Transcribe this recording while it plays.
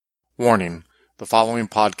Warning: the following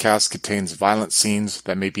podcast contains violent scenes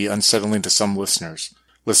that may be unsettling to some listeners.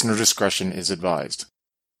 Listener discretion is advised.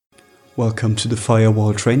 Welcome to the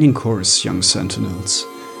Firewall Training Course, young sentinels.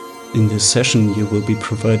 In this session you will be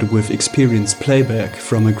provided with experienced playback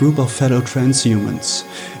from a group of fellow transhumans,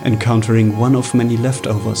 encountering one of many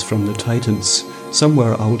leftovers from the Titans,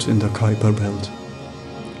 somewhere out in the Kuiper Belt.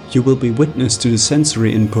 You will be witness to the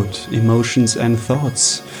sensory input, emotions and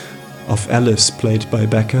thoughts of Alice, played by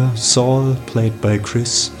Becca, Saul, played by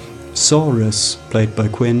Chris, Saurus, played by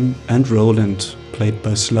Quinn, and Roland, played by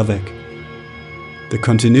Slavek. The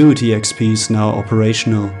Continuity XP is now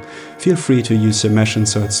operational. Feel free to use your mesh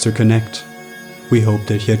inserts to connect. We hope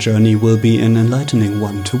that your journey will be an enlightening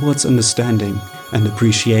one towards understanding and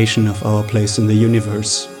appreciation of our place in the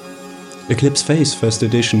universe. Eclipse Phase First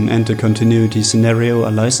Edition and the Continuity Scenario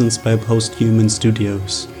are licensed by Posthuman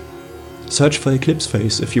Studios. Search for Eclipse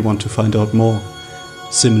Phase if you want to find out more.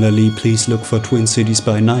 Similarly, please look for Twin Cities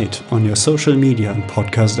by Night on your social media and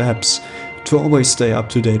podcast apps to always stay up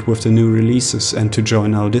to date with the new releases and to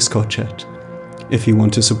join our Discord chat. If you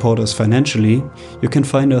want to support us financially, you can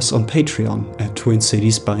find us on Patreon at Twin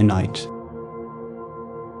Cities by Night.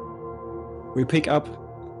 We pick up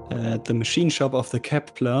at the machine shop of the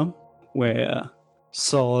Kepler, where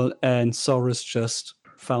Saul and Saurus just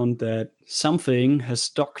found that something has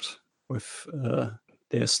docked with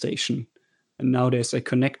their station. And now there's a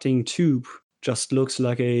connecting tube, just looks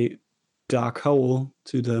like a dark hole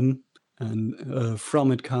to them. And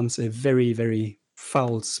from it comes a very, very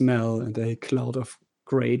foul smell and a cloud of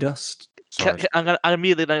gray dust. I'm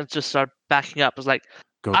immediately going to just start backing up. It's like,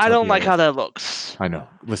 Go I tell don't the like others. how that looks. I know.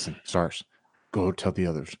 Listen, Stars. Go tell the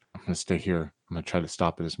others. I'm going to stay here. I'm going to try to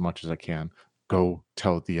stop it as much as I can. Go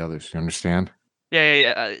tell the others. You understand?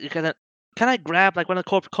 Yeah. Can I grab like one of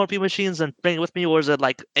the coffee machines and bring it with me, or is it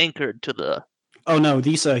like anchored to the? Oh no,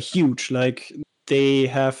 these are huge. Like, they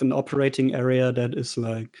have an operating area that is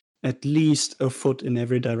like at least a foot in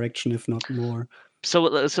every direction, if not more. So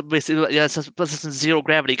basically, yeah, since it's in zero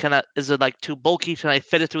gravity, is it like too bulky? Can I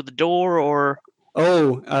fit it through the door, or?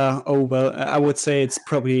 Well, I would say it's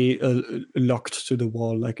probably locked to the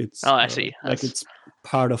wall, like it's. Oh, I see. Like it's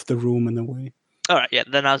part of the room in a way. All right, yeah.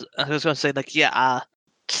 Then I was going to say like,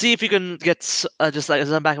 see if you can get just like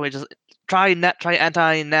as I'm back away, just try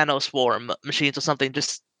anti-nano swarm machines or something.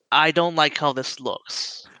 Just I don't like how this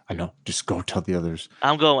looks. I know. Just go tell the others.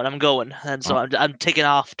 I'm going, and so I'm taking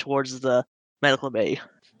off towards the medical bay.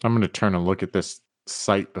 I'm going to turn and look at this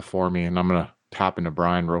site before me, and I'm going to tap into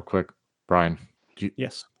Brian real quick. Brian,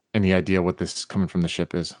 Yes. any idea what this coming from the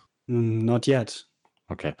ship is? Not yet.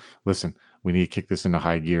 Okay. Listen, we need to kick this into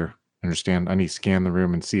high gear. Understand? I need to scan the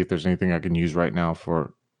room and see if there's anything I can use right now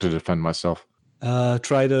to defend myself.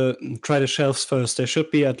 Try the shelves first. There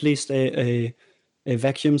should be at least a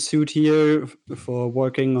vacuum suit here for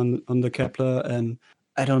working on the Kepler, and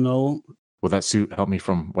I don't know. Will that suit help me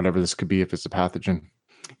from whatever this could be if it's a pathogen?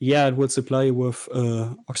 Yeah, it would supply you with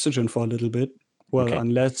oxygen for a little bit. Well, Okay.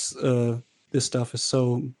 unless this stuff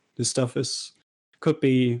could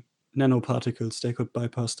be nanoparticles. They could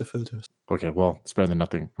bypass the filters. Okay, well, it's better than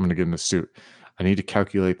nothing. I'm going to get in the suit. I need to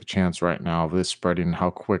calculate the chance right now of this spreading and how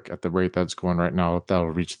quick, at the rate that's going right now, if that'll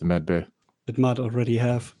reach the med bay. It might already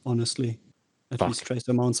have, honestly. At Fuck. least trace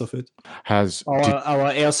amounts of it. Has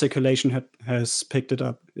Our air circulation has picked it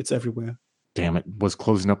up. It's everywhere. damn it, was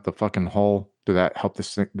closing up the fucking hole. Did that help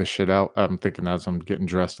this shit out? I'm thinking as I'm getting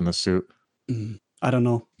dressed in the suit. I don't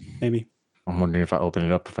know. Maybe. I'm wondering if I open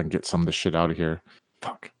it up, if I can get some of this shit out of here.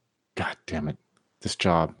 Fuck. God damn it. This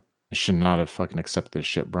job. I should not have fucking accepted this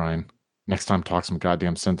shit, Brian. Next time, talk some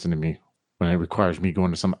goddamn sense into me when it requires me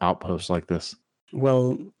going to some outpost like this.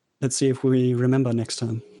 Well, let's see if we remember next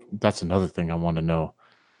time. That's another thing I want to know.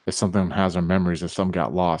 If something has our memories, if something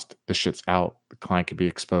got lost, this shit's out. The client could be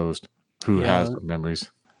exposed. Who has our memories?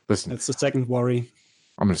 Listen, That's the second worry.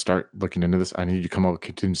 I'm going to start looking into this. I need you to come up with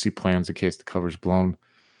contingency plans in case the cover's blown.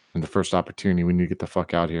 And the first opportunity, we need to get the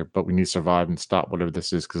fuck out here. But we need to survive and stop whatever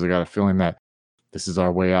this is, because I got a feeling that this is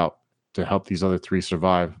our way out to help these other three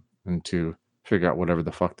survive and to figure out whatever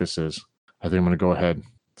the fuck this is. I think I'm going to go ahead,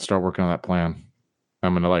 start working on that plan.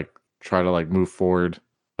 I'm going to try to move forward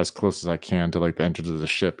as close as I can to the entrance of the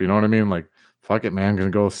ship. You know what I mean? Fuck it, man. I'm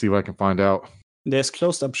going to go see what I can find out. There's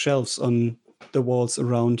closed up shelves on the walls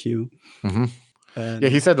around you. Mm-hmm. Yeah,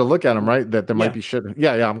 he said to look at them, right? That there might be shit.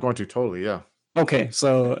 Yeah, I'm going to totally, yeah. Okay,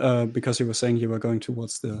 so because you were saying you were going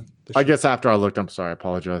towards the I guess after I looked, I'm sorry, I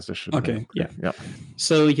apologize. I should. Okay, yeah.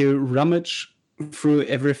 So you rummage through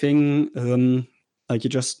everything, you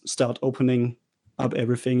just start opening up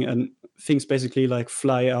everything, and things basically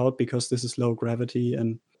fly out because this is low gravity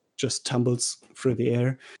and just tumbles through the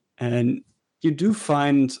air. And you do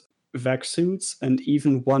find vac suits and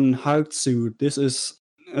even one hard suit. This is,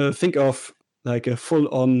 think of like a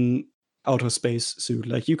full-on outer space suit.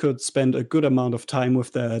 Like you could spend a good amount of time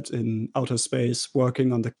with that in outer space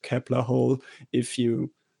working on the Kepler hole. If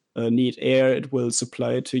you need air, it will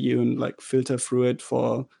supply it to you and like filter through it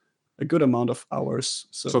for a good amount of hours.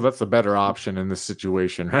 So that's the better option in this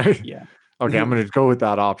situation, right? Yeah. Okay, I'm going to go with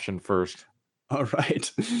that option first. All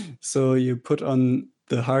right. So you put on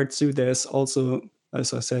the hard suit. There's also,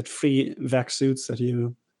 as I said, 3 vac suits that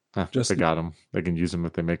you They got them. They can use them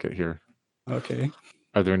if they make it here. Okay.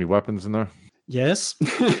 Are there any weapons in there? Yes.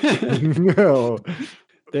 No.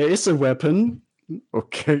 There is a weapon.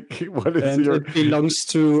 Okay. What is and it belongs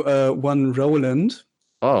to one Roland.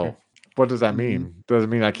 Oh, what does that mean? Does it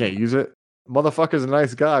mean I can't use it? Motherfucker's a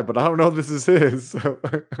nice guy, but I don't know if this is his. So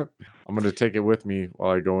I'm going to take it with me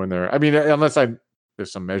while I go in there. I mean, unless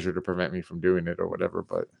there's some measure to prevent me from doing it or whatever,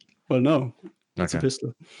 but. Well, no. It's a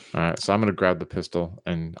pistol. All right. So I'm going to grab the pistol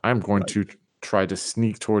and I'm going to try to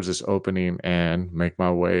sneak towards this opening and make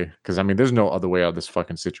my way. Because, I mean, there's no other way out of this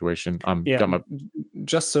fucking situation.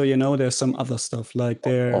 Just so you know, there's some other stuff. Like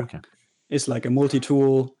there is like a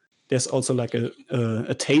multi-tool. There's also like a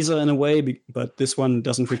taser in a way, but this one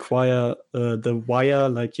doesn't require the wire.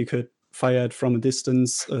 Like you could fire it from a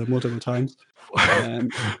distance multiple times.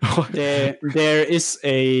 There is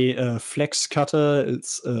a flex cutter.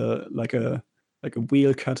 It's like a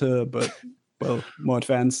wheel cutter, but more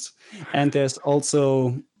advanced. And there's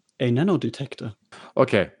also a nano detector.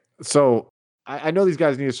 Okay, so I know these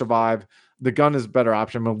guys need to survive. The gun is a better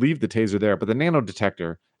option. I'm gonna leave the taser there, but the nano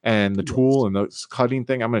detector and the tool and the cutting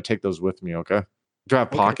thing, I'm going to take those with me, okay? Do I have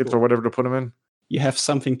pockets or whatever to put them in? You have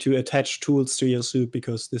something to attach tools to your suit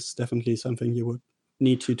because this is definitely something you would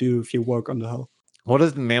need to do if you work on the hull. What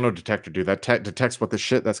does the nano detector do? That detects what the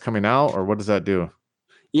shit that's coming out, or what does that do?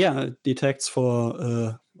 Yeah, it detects for...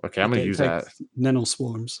 okay, I'm going to use that.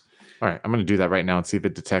 Nanoswarms. All right, I'm going to do that right now and see if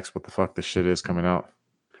it detects what the fuck the shit is coming out.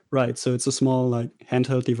 Right, so it's a small like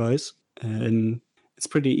handheld device, and it's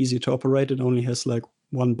pretty easy to operate. It only has like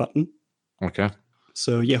one button. Okay.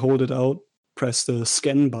 So you hold it out, press the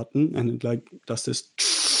scan button, and it like does this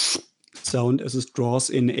sound as it draws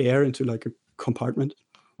in air into like a compartment.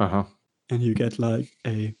 Uh-huh. And you get like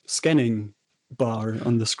a scanning bar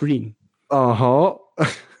on the screen. Uh-huh.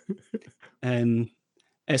 And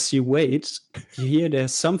as you wait, you hear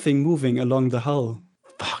there's something moving along the hull.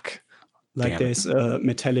 Fuck. Like there's a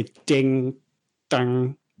metallic ding,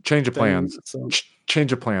 dang. Change of plans.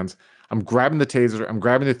 Change of plans. I'm grabbing the taser, I'm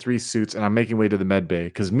grabbing the 3 suits, and I'm making way to the med bay.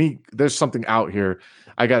 Because there's something out here.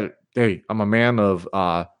 I'm a man of,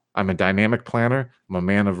 I'm a dynamic planner. I'm a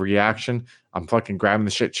man of reaction. I'm fucking grabbing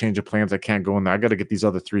the shit, change of plans. I can't go in there. I got to get these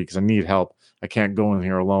other 3 because I need help. I can't go in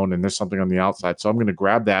here alone, and there's something on the outside. So I'm going to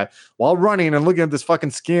grab that while running and looking at this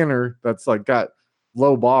fucking scanner that's like got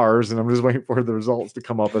low bars, and I'm just waiting for the results to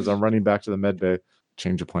come up as I'm running back to the med bay.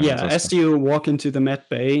 Change of plans. Yeah, as you walk into the med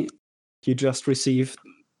bay, you just receive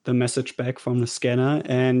the message back from the scanner,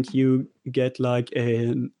 and you get like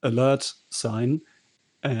an alert sign,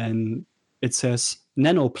 and it says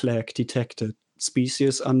nanoplague detected,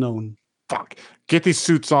 species unknown. Fuck. Get these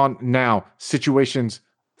suits on now. Situation's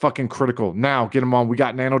fucking critical. Now, get them on. We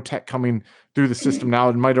got nanotech coming through the system now.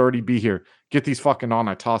 It might already be here. Get these fucking on.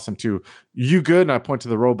 I toss them too. You good? And I point to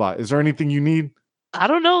the robot. Is there anything you need? I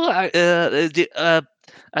don't know.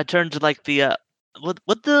 I turned to like the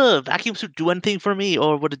would the vacuum suit do anything for me,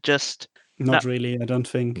 or would it just not really? I don't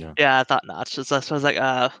think. Yeah, I thought not. So I was like,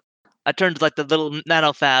 I turned to like the little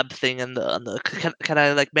nanofab thing, and can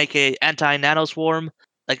I like make a anti-nano swarm,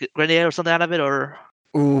 like a grenade or something out of it, or?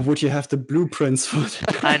 Oh, would you have the blueprints for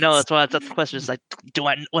that? I know, that's the question. Is like,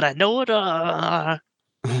 would I know it? I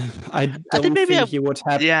don't think you would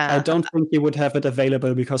have. Yeah. I don't think you would have it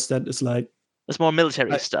available because that is like. It's more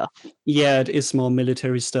military stuff. Yeah, it is more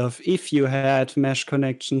military stuff. If you had mesh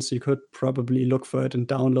connections, you could probably look for it and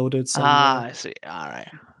download it somewhere. Ah, I see. All right.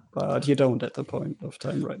 But you don't at the point of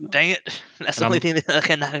time right now. Dang it. That's the only thing that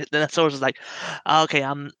can... Then Source is like, okay,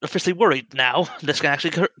 I'm officially worried now. This can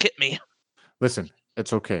actually get me. Listen,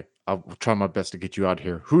 it's okay. I'll try my best to get you out of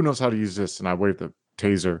here. Who knows how to use this? And I wave the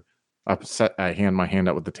taser. I hand my hand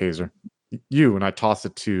out with the taser. You, and I toss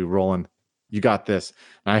it to Roland. You got this.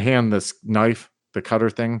 And I hand this knife, the cutter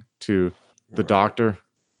thing, to the doctor.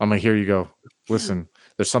 I'm like, here you go. Listen,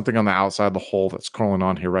 there's something on the outside of the hole that's crawling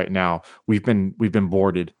on here right now. We've been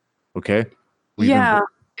boarded. Okay?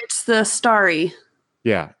 It's the Starry.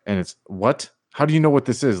 Yeah, and it's what? How do you know what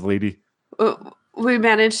this is, lady? We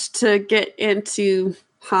managed to get into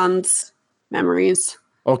Han's memories.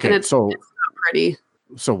 Okay, it's not pretty.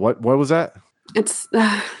 So what was that? It's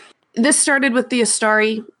This started with the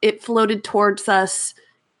Astari. It floated towards us.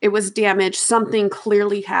 It was damaged. Something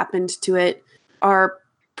clearly happened to it. Our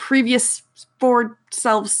previous board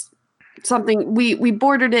selves, we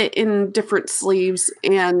boarded it in different sleeves,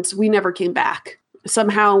 and we never came back.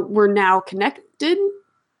 Somehow we're now connected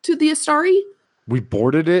to the Astari. We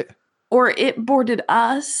boarded it? Or it boarded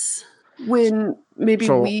us when maybe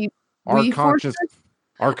So we Our forced it?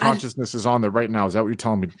 consciousness is on there right now. Is that what you're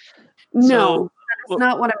telling me? No, that's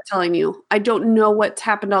not what I'm telling you. I don't know what's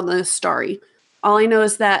happened on the Astari. All I know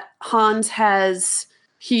is that Hans has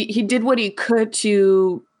he did what he could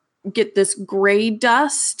to get this gray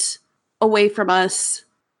dust away from us.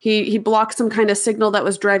 He blocked some kind of signal that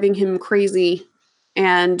was driving him crazy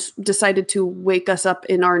and decided to wake us up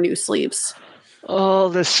in our new sleeves. Oh,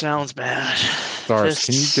 this sounds bad.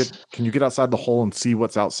 Stars, can you get outside the hole and see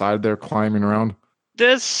what's outside there climbing around?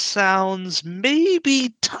 This sounds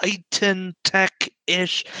maybe Titan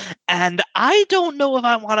tech-ish, and I don't know if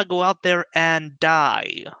I want to go out there and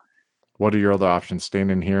die. What are your other options? Staying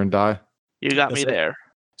in here and die? You got me there.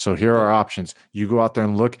 So here are our options. You go out there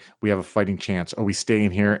and look, we have a fighting chance, or we stay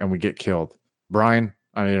in here and we get killed. Brian,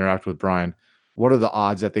 I interact with Brian. What are the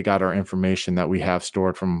odds that they got our information that we have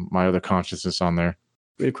stored from my other consciousness on there?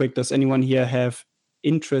 Real quick, does anyone here have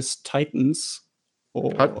interest Titans?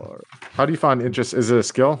 Or how do you find interest? Is it a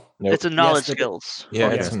skill? Nope. It's a knowledge skills.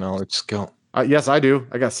 Yeah, it's a knowledge skill. Yes, I do.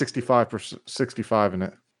 I got 65 in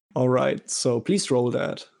it. All right, so please roll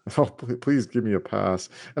that. Oh, please give me a pass.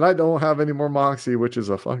 And I don't have any more Moxie, which is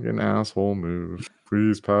a fucking asshole move.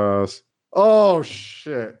 Please pass. Oh,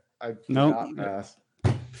 shit. I did not pass.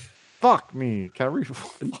 Fuck me. Can I read?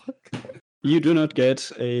 You do not get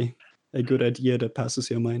a good idea that passes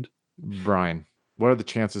your mind. Brian, what are the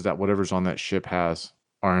chances that whatever's on that ship has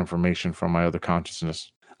our information from my other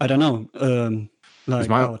consciousness? I don't know.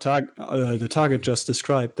 The target just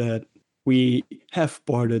described that we have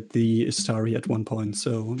boarded the Astari at one point,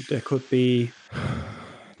 so there could be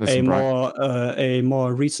a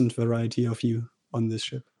more recent variety of you on this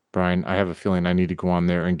ship. Brian, I have a feeling I need to go on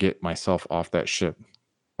there and get myself off that ship,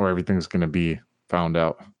 or everything's going to be found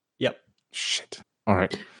out. Yep. Shit. All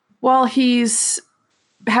right. While he's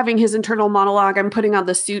having his internal monologue, I'm putting on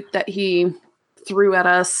the suit that he threw at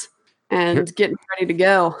us and getting ready to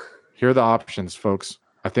go. Here are the options, folks.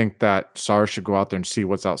 I think that Sars should go out there and see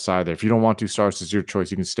what's outside there. If you don't want to, Sars, is your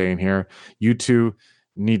choice. You can stay in here. You two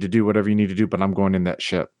need to do whatever you need to do, but I'm going in that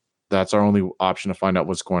ship. That's our only option to find out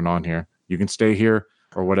what's going on here. You can stay here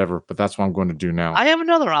or whatever, but that's what I'm going to do now. I have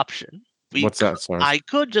another option. What's that, Sars? I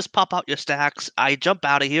could just pop out your stacks, I jump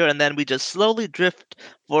out of here, and then we just slowly drift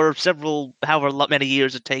for however many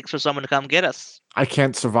years it takes for someone to come get us. I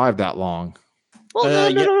can't survive that long.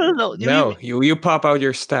 Well, no. You pop out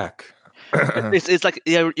your stack. It's like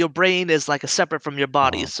your brain is like a separate from your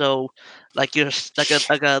body, so like you're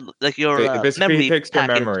your memory takes your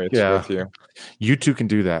memory. It's with you. You two can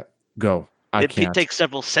do that. Go. I can't. It takes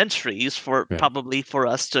several centuries probably for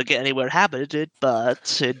us to get anywhere habited,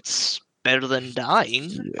 but it's better than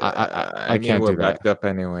dying. I can't do that. Backed up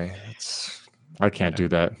anyway. I can't do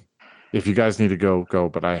that. If you guys need to go,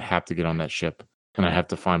 but I have to get on that ship and I have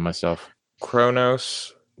to find myself.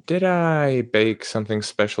 Kronos, did I bake something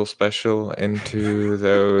special into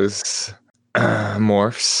those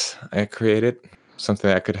morphs I created? Something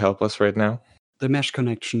that could help us right now? The mesh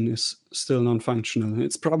connection is still non-functional.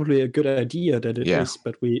 It's probably a good idea that it is,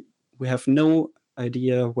 but we have no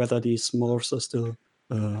idea whether these morphs are still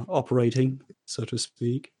operating, so to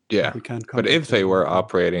speak. Yeah, but if they were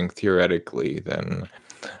operating theoretically, then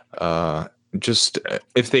just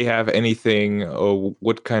if they have anything,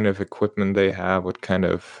 what kind of equipment they have, what kind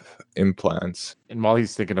of implants. And while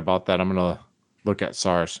he's thinking about that, I'm going to look at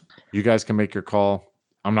SARS. You guys can make your call.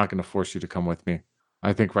 I'm not going to force you to come with me.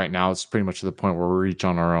 I think right now it's pretty much to the point where we're each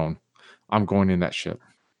on our own. I'm going in that ship.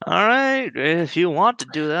 All right, if you want to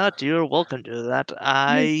do that, you're welcome to do that.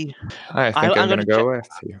 I think I'm going to go with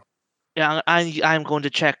you. Yeah, I'm going to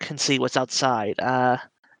check and see what's outside. I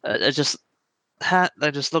just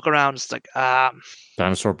look around. It's like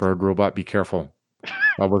Dinosaur bird robot, be careful.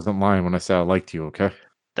 I wasn't lying when I said I liked you. Okay.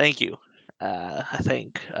 Thank you. I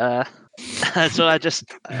think. So I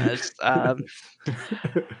just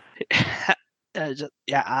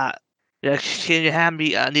can you hand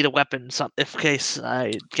me? I need a weapon, in case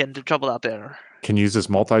I get into trouble out there. Can you use this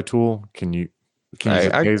multi-tool? Can you use a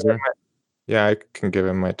taser? I can give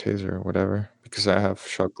him my taser or whatever because I have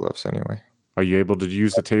shock gloves anyway. Are you able to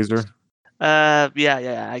use the taser?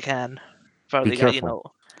 Yeah, I can. Be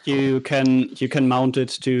careful. You can mount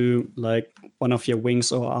it to like one of your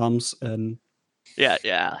wings or arms and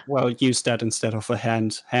yeah. Well, use that instead of a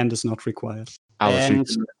hand. Hand is not required.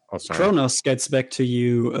 Alice, Oh, sorry. Kronos gets back to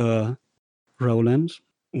you, Roland.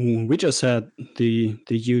 We just had the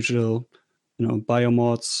usual,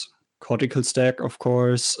 biomods, cortical stack, of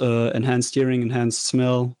course, enhanced hearing, enhanced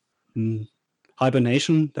smell,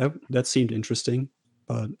 hibernation. That seemed interesting,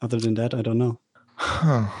 but other than that, I don't know.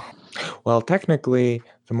 Huh. Well, technically,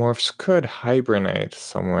 the morphs could hibernate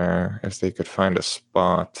somewhere if they could find a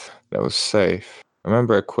spot that was safe. I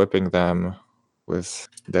remember equipping them with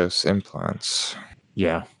those implants.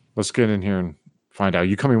 Yeah, let's get in here and find out.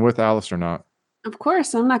 You coming with Alice or not? Of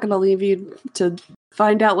course, I'm not going to leave you to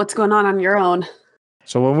find out what's going on your own.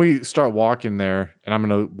 So when we start walking there, and I'm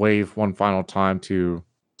going to wave one final time to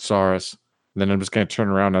Saurus, and then I'm just going to turn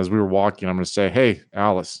around as we were walking. I'm going to say, "Hey,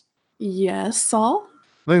 Alice." Yes, Saul?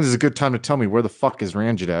 I think this is a good time to tell me where the fuck is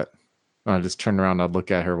Ranjit at. And I just turn around and I'd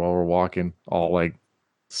look at her while we're walking, all like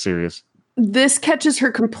serious. This catches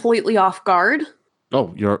her completely off guard.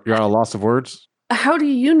 Oh, you're at a loss of words? How do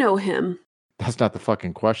you know him? That's not the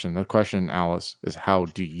fucking question. The question, Alice, is how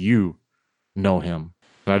do you know him?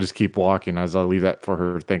 And I just keep walking as I leave that for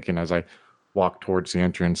her thinking as I walk towards the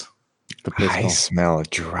entrance. I smell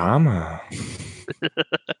drama.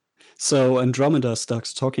 So Andromeda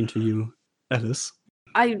starts talking to you, Alice.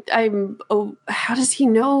 Oh, how does he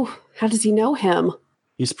know? How does he know him?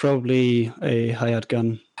 He's probably a hired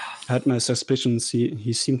gun. I had my suspicions.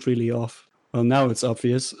 He seemed really off. Well, now it's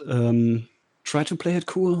obvious. Try to play it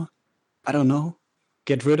cool. I don't know.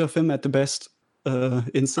 Get rid of him at the best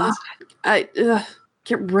instance.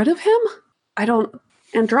 Get rid of him? I don't...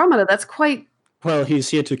 Andromeda, that's quite... Well, he's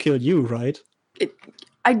here to kill you, right?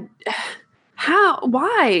 How?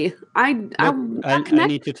 Why? I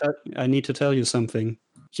need to tell you something.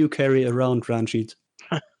 You carry around Ranjit.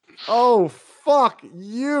 Oh, fuck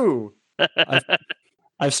you!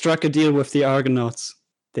 I've struck a deal with the Argonauts.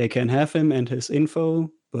 They can have him and his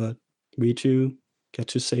info, but we two get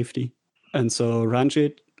to safety. And so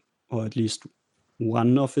Ranjit, or at least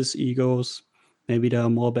one of his egos, maybe there are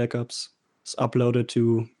more backups, is uploaded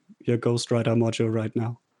to your Ghostwriter module right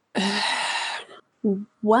now.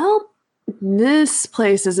 Well, this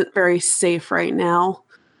place isn't very safe right now.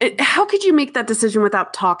 How could you make that decision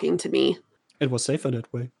without talking to me? It was safer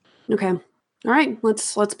that way. Okay. All right.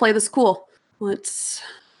 Let's play this cool.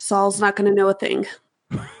 Saul's not going to know a thing.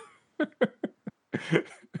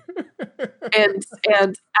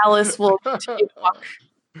 and Alice will continue to walk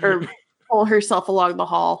or pull herself along the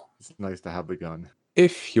hall. It's nice to have the gun.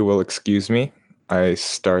 If you will excuse me, I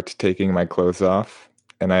start taking my clothes off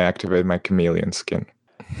and I activate my chameleon skin.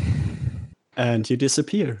 And you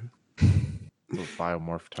disappear. Those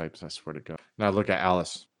biomorph types, I swear to God. Now look at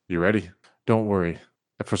Alice. You ready? Don't worry.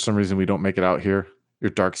 If for some reason we don't make it out here,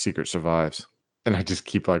 your dark secret survives. And I just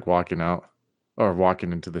keep walking out or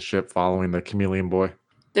walking into the ship following the chameleon boy.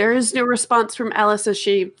 There is no response from Alice as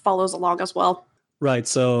she follows along as well. Right,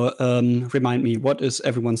 so remind me, what is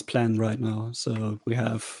everyone's plan right now? So we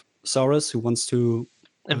have Saurus, who wants to...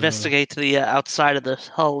 investigate the outside of the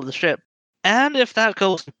hull of the ship. And if that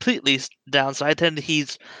goes completely downside, then he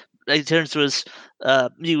turns to his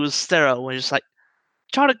muse Thero and just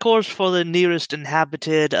chart a course for the nearest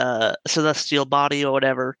inhabited celestial body or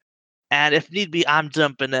whatever. And if need be, I'm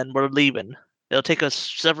jumping and we're leaving. It'll take us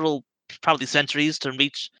several, probably centuries to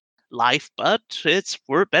reach life, but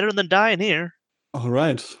we're better than dying here. All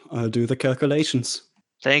right, I'll do the calculations.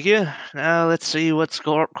 Thank you. Now let's see what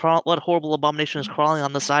horrible abomination is crawling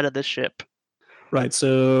on the side of this ship. Right,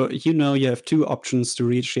 so you have two options to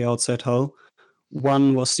reach the outside hull.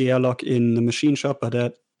 One was the airlock in the machine shop, but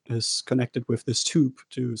that is connected with this tube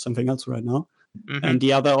to something else right now. Mm-hmm. And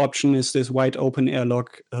the other option is this wide open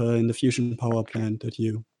airlock in the fusion power plant that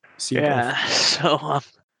you see. Yeah, so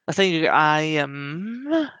I think I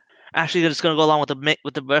am actually just going to go along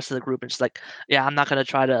with the rest of the group and just I'm not going to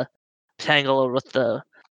try to tangle with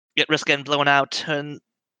risk getting blown out and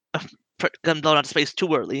getting blown out of space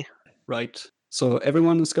too early. Right. So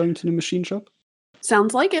everyone is going to the machine shop?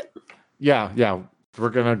 Sounds like it. Yeah. We're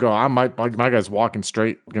gonna go. My guy's walking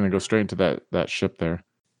straight. We're gonna go straight into that ship there.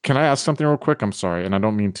 Can I ask something real quick? I'm sorry, and I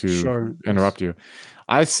don't mean to interrupt you.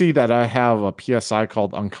 I see that I have a PSI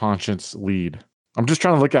called Unconscious Lead. I'm just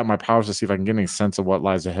trying to look at my powers to see if I can get any sense of what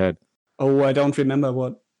lies ahead. Oh, I don't remember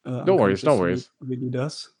what. No worries. Really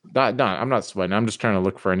does. No, I'm not sweating. I'm just trying to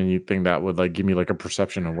look for anything that would give me a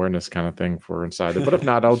perception awareness kind of thing for inside it. But if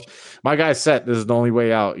not, my guy's set. This is the only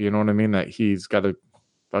way out. You know what I mean? That he's got to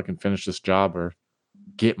fucking finish this job or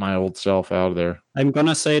get my old self out of there. I'm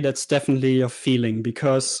gonna say that's definitely your feeling,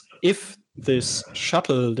 because if this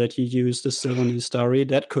shuttle that you used is still on the Istari,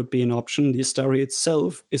 that could be an option. The Istari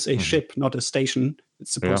itself is a ship, not a station.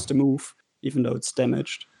 It's supposed to move, even though it's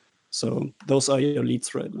damaged. So those are your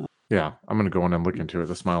leads right now. Yeah, I'm gonna go in and look into it.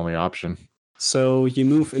 That's my only option. So you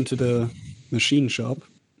move into the machine shop,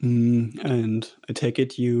 and I take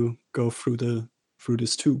it you go through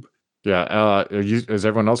this tube. Yeah, is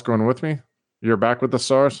everyone else going with me? You're back with the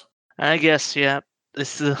SARS? I guess, yeah.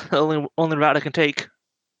 This is the only route I can take.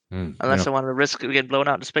 Unless I want to risk getting blown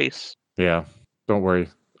out into space. Yeah, don't worry.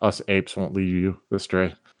 Us apes won't lead you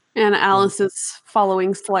astray. And Alice is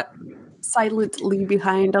following silently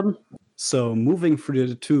behind him. So moving through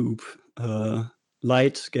the tube,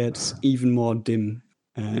 light gets even more dim,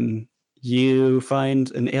 and you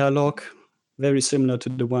find an airlock very similar to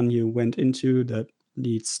the one you went into that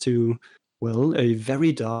leads to, well, a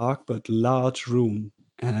very dark but large room.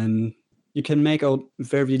 And you can make out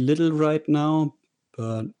very little right now,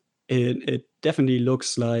 but it definitely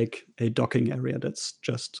looks like a docking area.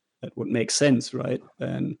 That would make sense, right?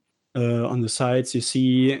 And on the sides, you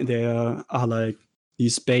see there are like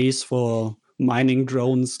these bays for mining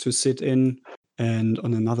drones to sit in, and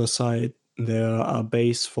on another side there are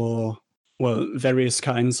bays for, well, various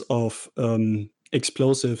kinds of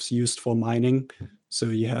explosives used for mining. So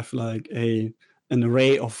you have like an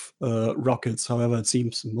array of rockets. However, it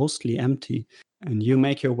seems mostly empty. And you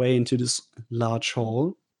make your way into this large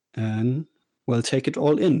hall and, well, take it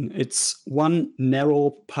all in. It's one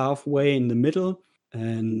narrow pathway in the middle,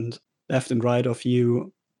 and left and right of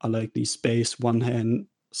you are like these bays. One hand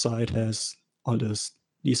side has all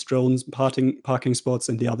these drones parking spots,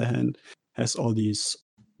 and the other hand has all these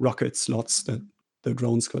rocket slots that the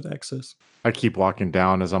drones could access. I keep walking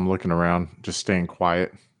down as I'm looking around, just staying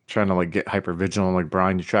quiet, trying to like get hyper vigilant. Like,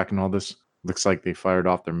 Brian, you tracking all this? Looks like they fired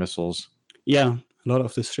off their missiles. Yeah, a lot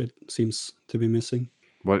of this shit seems to be missing.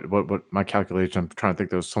 What my calculation? I'm trying to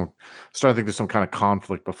think there's some kind of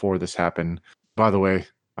conflict before this happened. By the way,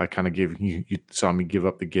 I kind of gave you saw me give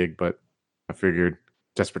up the gig, but I figured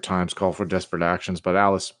desperate times call for desperate actions. But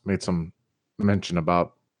Alice made some mention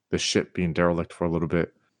about the ship being derelict for a little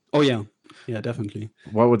bit. Oh yeah, definitely.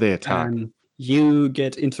 What would they attack? And you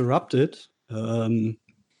get interrupted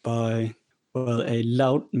by, well, a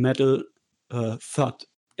loud metal thud.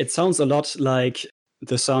 It sounds a lot like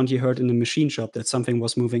the sound you heard in the machine shop, that something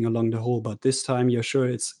was moving along the hall, but this time you're sure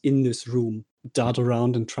it's in this room. Dart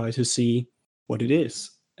around and try to see what it is.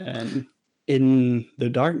 And in the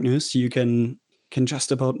darkness, you can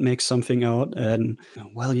just about make something out. And,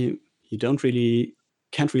 well, you can't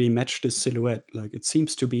really match this silhouette. Like, it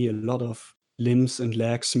seems to be a lot of limbs and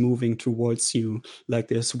legs moving towards you. Like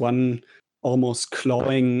there's one almost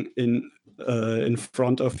clawing in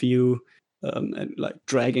front of you, and like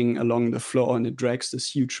dragging along the floor, and it drags this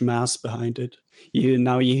huge mass behind it. You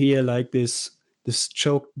hear like this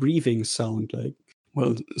choked breathing sound, like,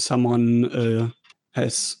 well, someone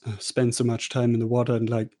has spent so much time in the water and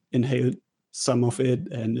like inhaled some of it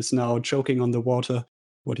and is now choking on the water.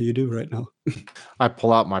 What do you do right now? I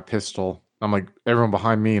pull out my pistol. I'm like, everyone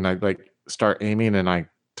behind me, and I like start aiming, and I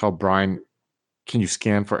tell Brian, can you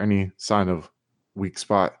scan for any sign of weak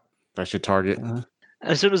spot that I should target?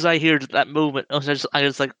 As soon as I hear that movement, I just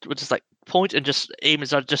point and just aim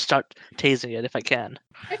and just start tasing it if I can.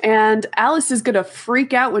 And Alice is going to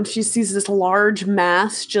freak out when she sees this large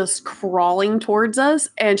mass just crawling towards us,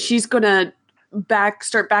 and she's going to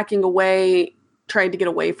start backing away, trying to get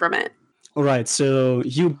away from it. All right, so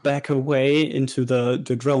you back away into the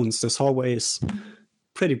drones. This hallway is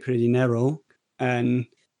pretty narrow, and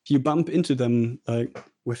you bump into them like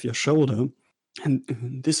with your shoulder, and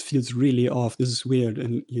this feels really off. This is weird.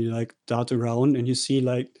 And you like dart around, and you see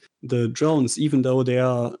like the drones, even though they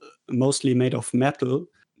are mostly made of metal,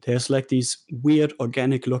 there's like these weird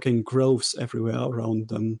organic looking growths everywhere around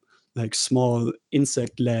them, like small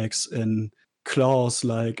insect legs and claws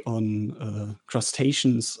like on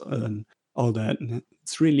crustaceans and all that. And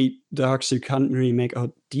it's really dark, so you can't really make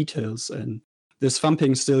out details. And this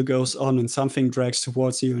thumping still goes on, and something drags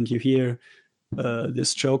towards you, and you hear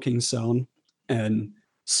this choking sound. And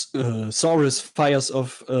Saurus fires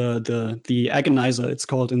off the agonizer, it's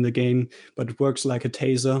called in the game, but it works like a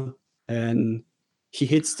taser. And he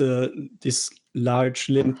hits this large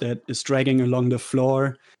limb that is dragging along the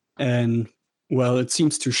floor. And, well, it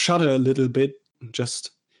seems to shudder a little bit,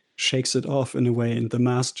 just shakes it off in a way, and the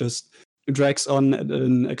mass just drags on at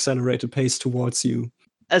an accelerated pace towards you.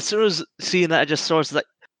 As soon as seeing that, I just sort of like,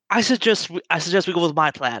 I suggest we go with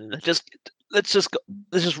my plan. Let's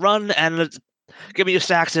just run and let's give me your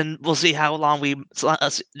stacks, and we'll see how long we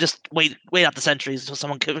just wait out the centuries until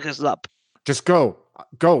someone picks us up. Just go,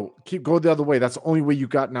 go the other way. That's the only way you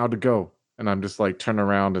got now to go. And I'm just like turn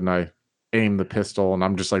around and I aim the pistol, and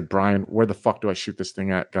I'm just like, Brian, where the fuck do I shoot this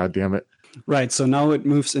thing at? God damn it! Right. So now it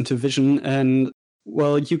moves into vision, and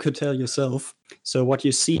Well, you could tell yourself. So what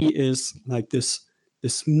you see is like this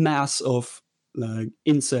mass of like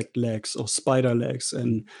insect legs or spider legs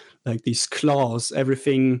and like these claws.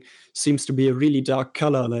 Everything seems to be a really dark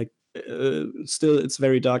color. Like still, it's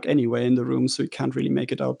very dark anyway in the room, so you can't really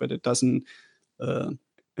make it out. But it doesn't.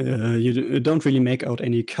 You don't really make out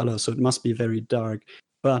any color, so it must be very dark.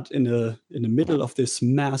 But in the middle of this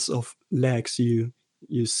mass of legs, you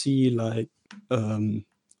see like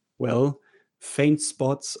faint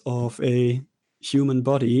spots of a human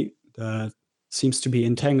body that seems to be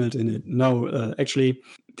entangled in it. No, actually,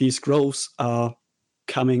 these growths are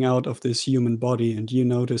coming out of this human body, and you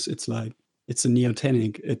notice it's a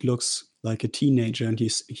neotenic. It looks like a teenager, and you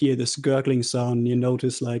hear this gurgling sound. You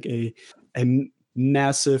notice like a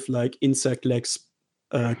massive like insect legs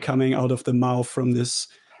coming out of the mouth from this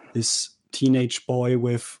teenage boy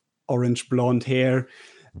with orange blonde hair,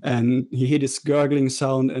 and you hear this gurgling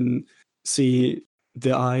sound and see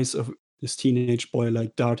the eyes of this teenage boy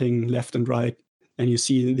like darting left and right, and you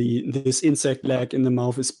see this insect leg in the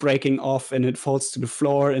mouth is breaking off and it falls to the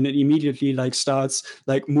floor, and it immediately like starts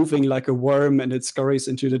like moving like a worm, and it scurries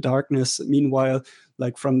into the darkness. Meanwhile,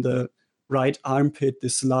 like from the right armpit,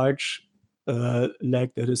 this large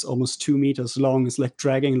leg that is almost 2 meters long is like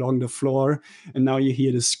dragging along the floor, and now you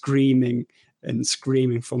hear the screaming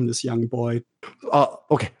from this young boy.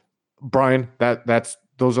 Okay, Brian,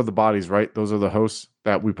 those are the bodies, right? Those are the hosts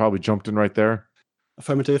that we probably jumped in right there.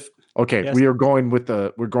 Affirmative. Okay, yes. We're going with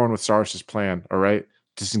Saris's plan. All right,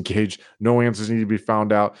 disengage. No answers need to be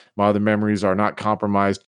found out. My other memories are not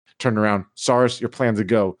compromised. Turn around, Saris. Your plan's a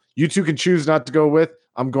go. You two can choose not to go with.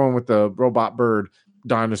 I'm going with the robot bird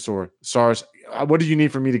dinosaur. Saris, what do you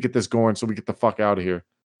need for me to get this going so we get the fuck out of here?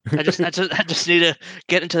 I just need to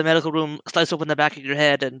get into the medical room, slice open the back of your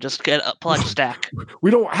head, and just pull out a stack. We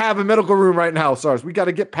don't have a medical room right now, Saris. We got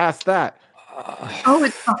to get past that. Oh,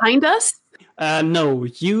 it's behind us? No,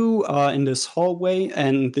 you are in this hallway,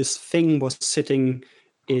 and this thing was sitting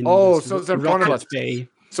in. Oh, so it's in front of us. Bay.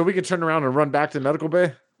 So we can turn around and run back to the medical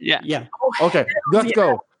bay? Yeah. Okay, let's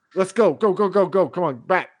go. Let's go. Go. Come on,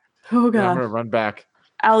 back. Oh, God. Yeah, I'm going to run back.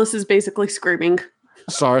 Alice is basically screaming.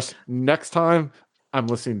 Saris, next time I'm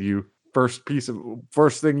listening to you. First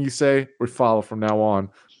thing you say, we follow from now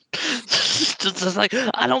on. Just like,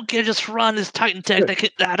 I don't care, just run. It's Titan Tech.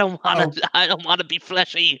 I don't want to be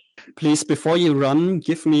fleshy. Please, before you run,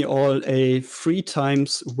 give me all a 3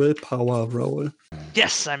 times willpower roll.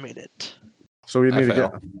 Yes, I made it. So we need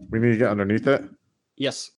to get underneath it?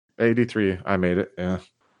 Yes. 83. I made it, yeah.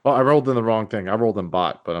 Well, I rolled in the wrong thing. I rolled in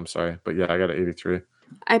bot, but I'm sorry. But yeah, I got an 83.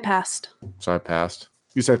 I passed. So I passed.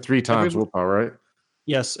 You said 3 times willpower, right?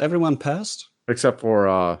 Yes, everyone passed? Except for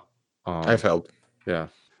I failed. Yeah.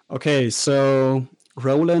 Okay, so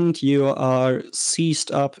Roland, you are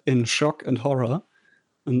seized up in shock and horror.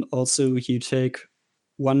 And also you take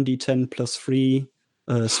 1d10 plus 3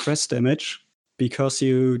 stress damage because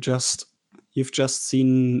you've just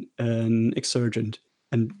seen an exurgent.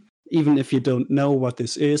 And even if you don't know what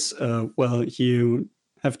this is, you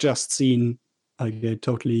have just seen a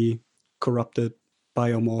totally corrupted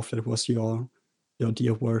biomorph that was your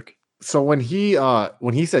dear work. So when he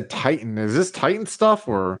said Titan, is this Titan stuff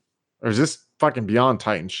or is this fucking beyond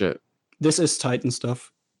Titan shit? This is Titan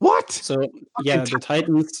stuff. What? So yeah, the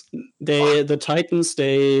Titans,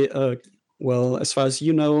 as far as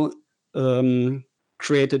you know,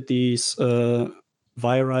 created these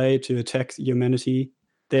viri to attack humanity.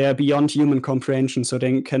 They are beyond human comprehension, so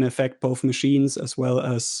they can affect both machines as well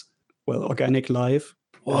as organic life.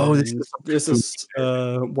 Whoa, this is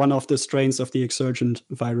one of the strains of the exurgent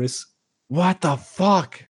virus. What the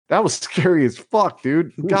fuck? That was scary as fuck,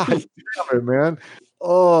 dude. God damn it, man.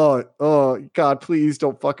 Oh, God, please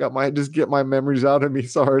don't fuck up just get my memories out of me,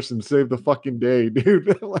 Saris, and save the fucking day,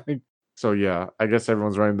 dude. So yeah, I guess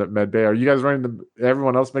everyone's running the med bay. Are you guys running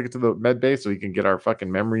everyone else make it to the med bay so we can get our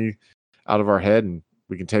fucking memory out of our head and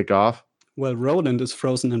we can take off? Well, Roland is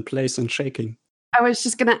frozen in place and shaking. I was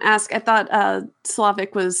just going to ask. I thought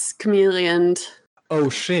Slavic was chameleoned. Oh,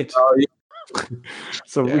 shit.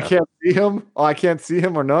 So we can't see him? Oh, I can't see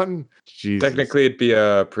him or nothing? Jesus. Technically, it'd be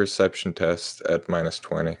a perception test at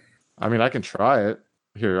 -20. I mean, I can try it.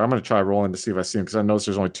 Here, I'm going to try rolling to see if I see him because I noticed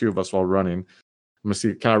there's only 2 of us while running. I'm going to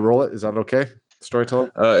see. Can I roll it? Is that okay?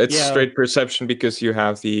 Storyteller? It's straight perception because you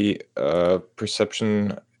have the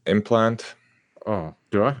perception implant. Oh,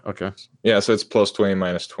 do I? Okay. Yeah, so it's +20,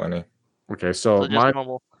 -20. Okay, so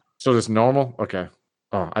normal. So it's normal? Okay.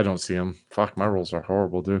 Oh, I don't see him. Fuck, my rolls are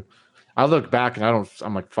horrible, dude. I look back and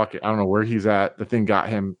I'm like, fuck it. I don't know where he's at. The thing got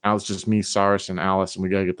him. Now it's just me, Saris, and Alice, and we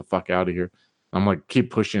gotta get the fuck out of here. I'm like, keep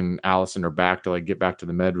pushing Alice in her back to like get back to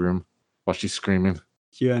the med room. while she's screaming.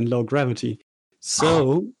 You're in low gravity.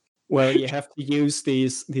 So, well, you have to use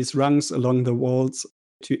these rungs along the walls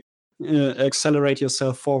to accelerate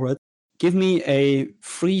yourself forward. Give me a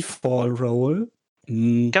free fall roll.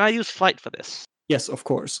 Can I use flight for this? Yes, of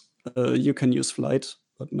course. You can use flight,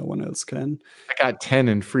 but no one else can. I got 10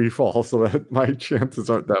 in free fall, so that my chances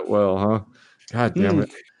aren't that well, huh? God damn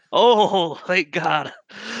it. Oh, thank God.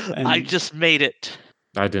 I And- just made it.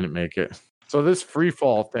 I didn't make it. So this free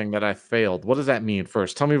fall thing that I failed, what does that mean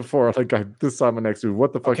first? Tell me before I decide my next move.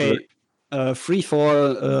 What the fuck is Okay, free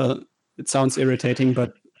fall, it sounds irritating,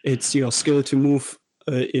 but it's your skill to move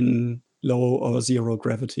in low or zero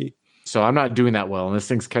gravity. So I'm not doing that well, and this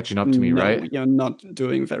thing's catching up to me, No, right? you're not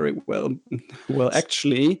doing very well. Well,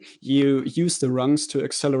 actually, you use the rungs to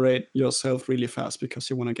accelerate yourself really fast because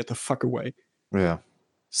you want to get the fuck away. Yeah.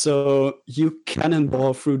 So you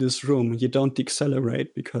cannonball through this room. You don't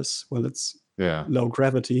decelerate because, well, it's low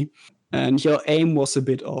gravity. And your aim was a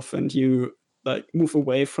bit off, and you like move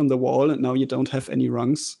away from the wall, and now you don't have any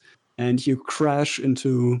rungs. And you crash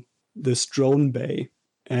into this drone bay.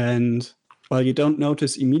 And, well, you don't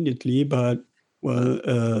notice immediately, but, well,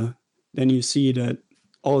 then you see that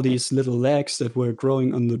all these little legs that were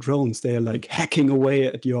growing on the drones, they're like hacking away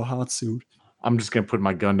at your heart suit. I'm just going to put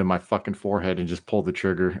my gun to my fucking forehead and just pull the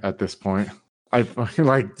trigger at this point. I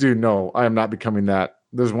like, dude, no, I am not becoming that.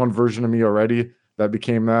 There's one version of me already that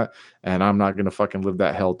became that, and I'm not going to fucking live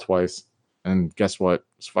that hell twice. And guess what?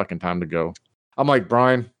 It's fucking time to go. I'm like,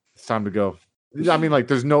 Brian, it's time to go. I mean, like,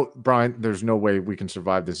 there's no way we can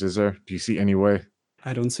survive this, is there? Do you see any way?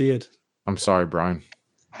 I don't see it. I'm sorry, Brian.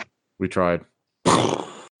 We tried.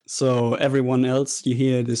 So everyone else, you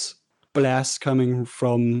hear this blast coming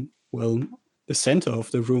from, well, the center of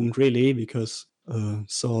the room, really, because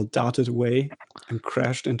Saul darted away and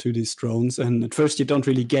crashed into these drones. And at first you don't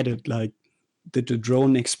really get it. Like, did the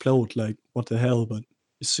drone explode? Like, what the hell? But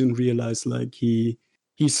you soon realize, like, he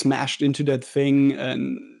smashed into that thing,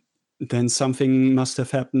 and then something must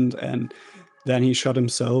have happened, and then he shot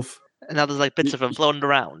himself. And now there's like bits of him floating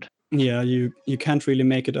around. Yeah, you can't really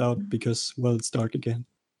make it out because, well, it's dark again.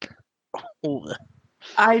 Ooh.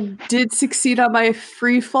 I did succeed on my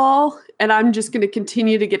free fall, and I'm just going to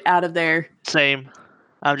continue to get out of there. Same.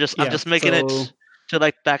 I'm just making it to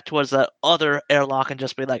like back towards the other airlock and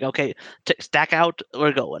just be like, okay, stack out,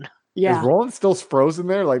 we're going. Yeah. Is Roland still frozen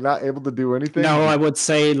there, like not able to do anything? No, I would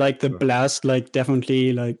say like the blast like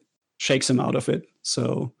definitely like shakes him out of it.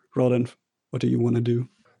 So Roland, what do you want to do?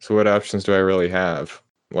 So what options do I really have?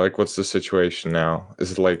 Like, what's the situation now?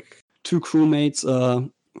 Is it like 2 crewmates are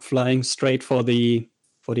flying straight for the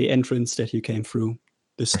entrance that you came through,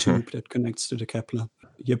 this tube that connects to the Kepler.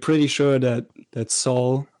 You're pretty sure that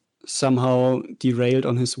Saul somehow derailed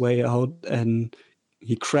on his way out and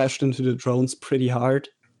he crashed into the drones pretty hard.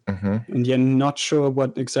 And you're not sure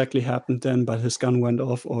what exactly happened then, but his gun went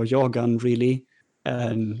off, or your gun really.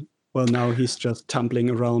 And well, now he's just tumbling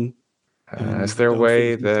around. Is there a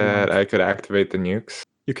way that I could activate the nukes?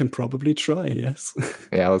 You can probably try, yes.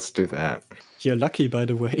 Yeah, let's do that. You're lucky, by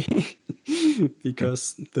the way,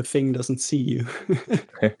 because the thing doesn't see you.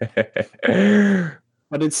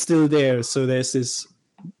 But it's still there, so there's this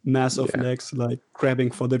mass of legs like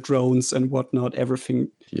grabbing for the drones and whatnot, everything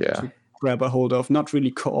to grab a hold of. Not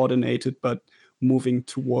really coordinated, but moving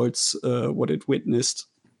towards what it witnessed.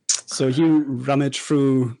 So you rummage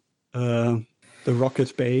through the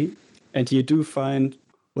rocket bay, and you do find,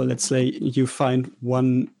 well, let's say you find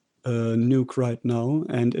one nuke right now,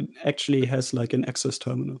 and it actually has like an access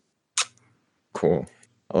terminal. Cool.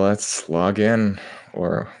 Let's log in,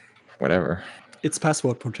 or whatever. It's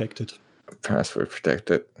password protected. Password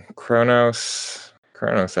protected. Kronos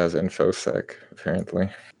has InfoSec, apparently,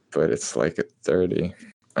 but it's like a 30.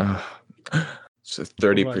 It's a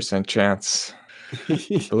 30% chance.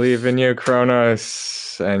 Believe in you,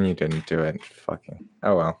 Kronos, and you didn't do it. Fucking.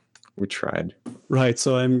 Oh well, we tried. Right,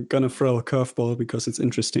 so I'm gonna throw a curveball because it's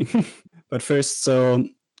interesting. But first, so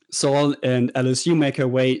Saul and Alice, you make your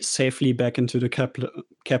way safely back into the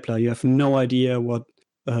Kepler. You have no idea what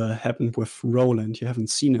happened with Roland. You haven't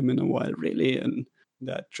seen him in a while, really, and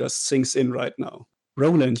that just sinks in right now.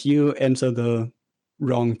 Roland, you enter the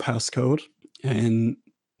wrong passcode and,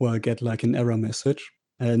 well, get like an error message.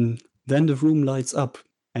 And then the room lights up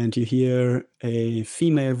and you hear a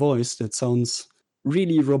female voice that sounds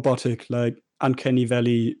really robotic, like Uncanny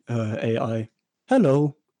Valley AI.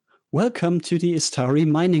 Hello, welcome to the Istari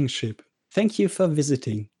mining ship. Thank you for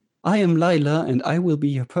visiting. I am Lila and I will be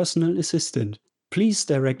your personal assistant. Please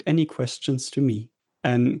direct any questions to me.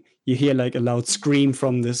 And you hear like a loud scream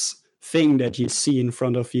from this thing that you see in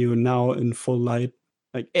front of you now in full light.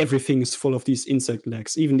 Like everything is full of these insect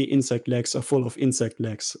legs. Even the insect legs are full of insect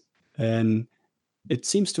legs. And it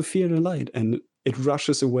seems to fear the light, and it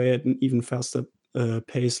rushes away at an even faster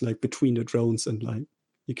pace, like between the drones, and like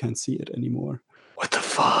you can't see it anymore. What the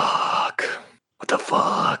fuck? What the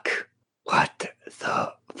fuck? What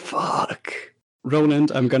the fuck?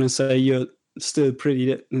 Roland, I'm gonna say you're still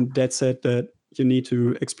pretty dead set that you need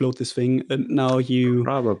to explode this thing. And now you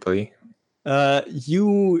Probably.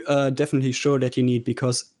 you are definitely sure that you need,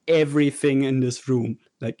 because everything in this room,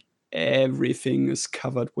 like everything is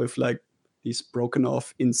covered with like these broken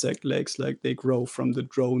off insect legs. Like they grow from the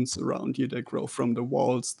drones around you, they grow from the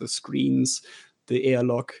walls, the screens, the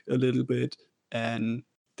airlock a little bit. And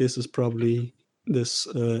this is probably this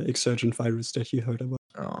exurgent virus that you heard about.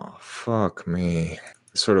 Oh, fuck me.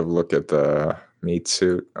 Sort of look at the meat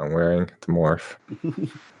suit I'm wearing, the morph.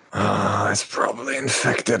 It's probably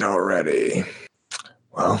infected already.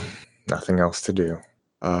 Well, nothing else to do.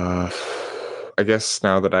 I guess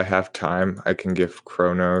now that I have time, I can give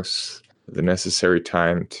Kronos the necessary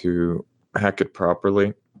time to hack it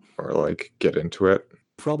properly, or like get into it.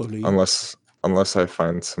 Probably. Unless I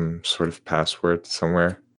find some sort of password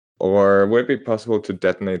somewhere. Or would it be possible to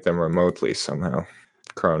detonate them remotely somehow?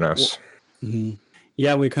 Kronos. Mm-hmm.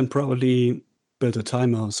 Yeah, we can probably build a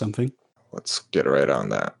timer or something. Let's get right on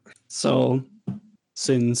that. So,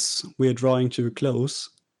 since we're drawing to a close,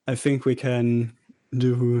 I think we can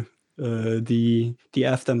do the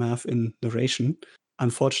aftermath in narration.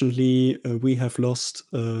 Unfortunately, we have lost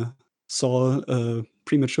Saul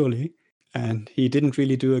prematurely, and he didn't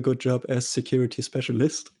really do a good job as security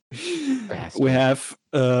specialist. We have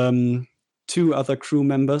 2 other crew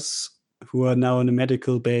members who are now in the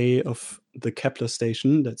medical bay of the Kepler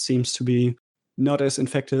station that seems to be not as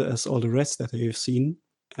infected as all the rest that they've seen.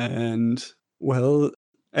 And, well,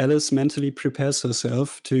 Alice mentally prepares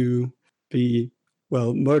herself to be,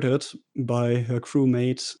 well, murdered by her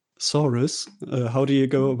crewmate, Saurus. How do you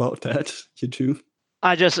go about that, you two?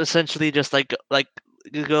 I just essentially just like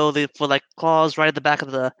you go for like claws right at the back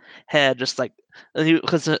of the head, just like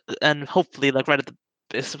and hopefully like right at the,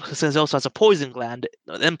 since it also has a poison gland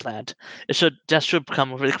implant, it should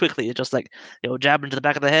come really quickly. It just like jab into the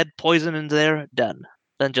back of the head, poison into there, done.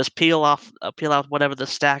 Then just peel out whatever the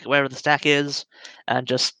stack is, and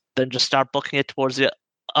just start booking it towards the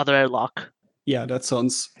other airlock. Yeah, that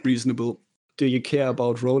sounds reasonable. Do you care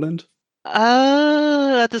about Roland?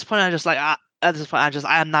 At this point,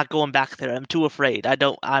 I'm not going back there. I'm too afraid.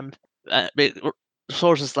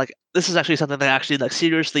 Sources like this is actually something that actually like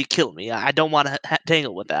seriously killed me. I don't want to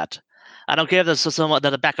tangle with that. I don't care if there's someone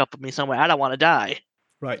that'll back up with me somewhere. I don't want to die.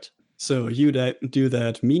 Right. So you do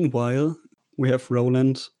that. Meanwhile, we have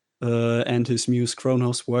Roland and his muse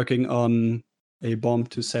Kronos working on a bomb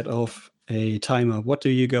to set off a timer. How do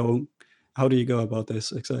you go about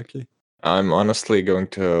this exactly? I'm honestly going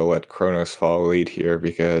to let Kronos follow lead here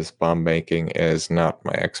because bomb making is not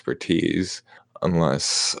my expertise,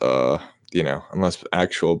 unless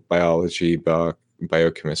actual biology,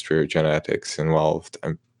 biochemistry, or genetics involved.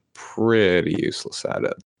 I'm pretty useless at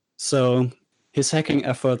it. So his hacking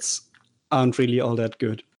efforts aren't really all that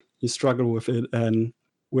good. You struggle with it, and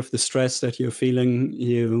with the stress that you're feeling,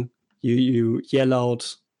 you yell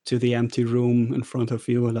out to the empty room in front of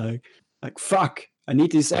you like fuck, I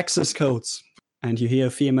need these access codes. And you hear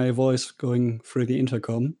a female voice going through the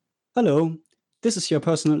intercom. Hello, this is your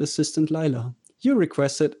personal assistant Lila. You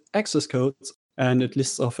requested access codes, and it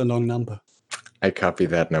lists off a long number. I copy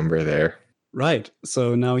that number there. Right,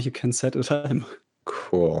 so now you can set a time.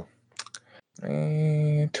 Cool.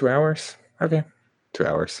 2 hours? Okay, 2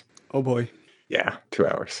 hours. Oh boy. Yeah, 2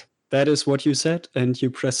 hours. That is what you said, and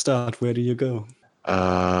you press start. Where do you go?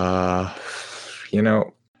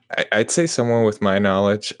 I'd say someone with my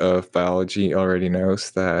knowledge of biology already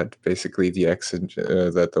knows that basically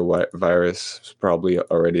that the virus probably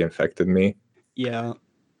already infected me. Yeah.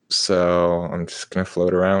 So I'm just gonna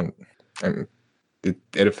float around, and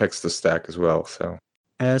it affects the stack as well. So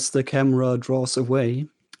as the camera draws away,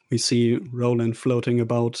 we see Roland floating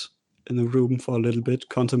about in the room for a little bit,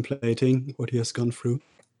 contemplating what he has gone through.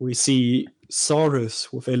 We see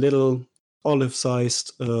Saurus with a little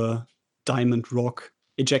olive-sized diamond rock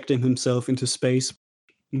ejecting himself into space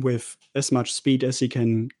with as much speed as he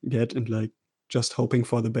can get, and like just hoping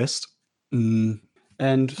for the best. And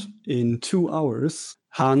in 2 hours,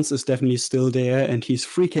 Hans is definitely still there, and he's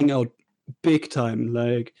freaking out big time.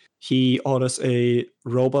 Like he orders a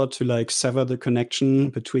robot to like sever the connection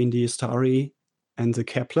between the Astari and the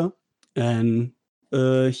Kepler, and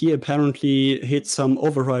he apparently hit some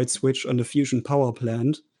override switch on the fusion power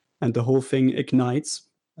plant, and the whole thing ignites,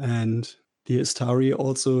 and the Astari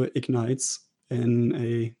also ignites in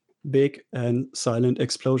a big and silent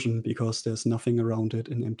explosion because there's nothing around it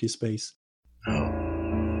in empty space. Oh,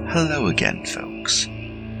 hello again, folks.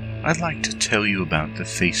 I'd like to tell you about the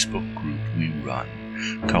Facebook group we run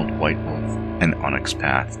called White Wolf and Onyx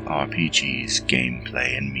Path RPGs,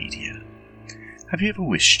 Gameplay and Media. Have you ever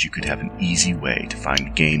wished you could have an easy way to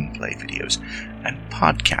find gameplay videos and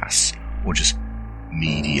podcasts, or just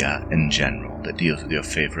media in general that deals with your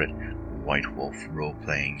favorite White Wolf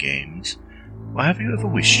role-playing games? Or have you ever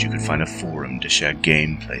wished you could find a forum to share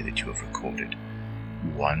gameplay that you have recorded?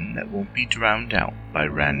 One that won't be drowned out by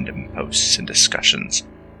random posts and discussions,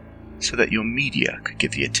 so that your media could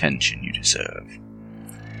get the attention you deserve.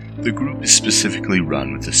 The group is specifically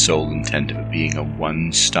run with the sole intent of it being a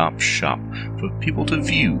one-stop shop for people to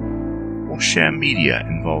view or share media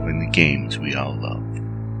involving the games we all love.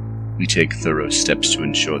 We take thorough steps to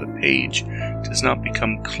ensure the page does not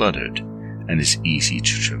become cluttered and is easy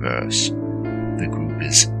to traverse. The group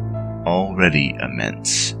is already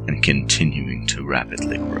immense and continuing to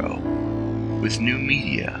rapidly grow, with new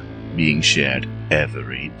media being shared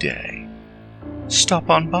every day. Stop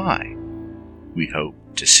on by. We hope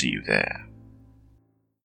to see you there.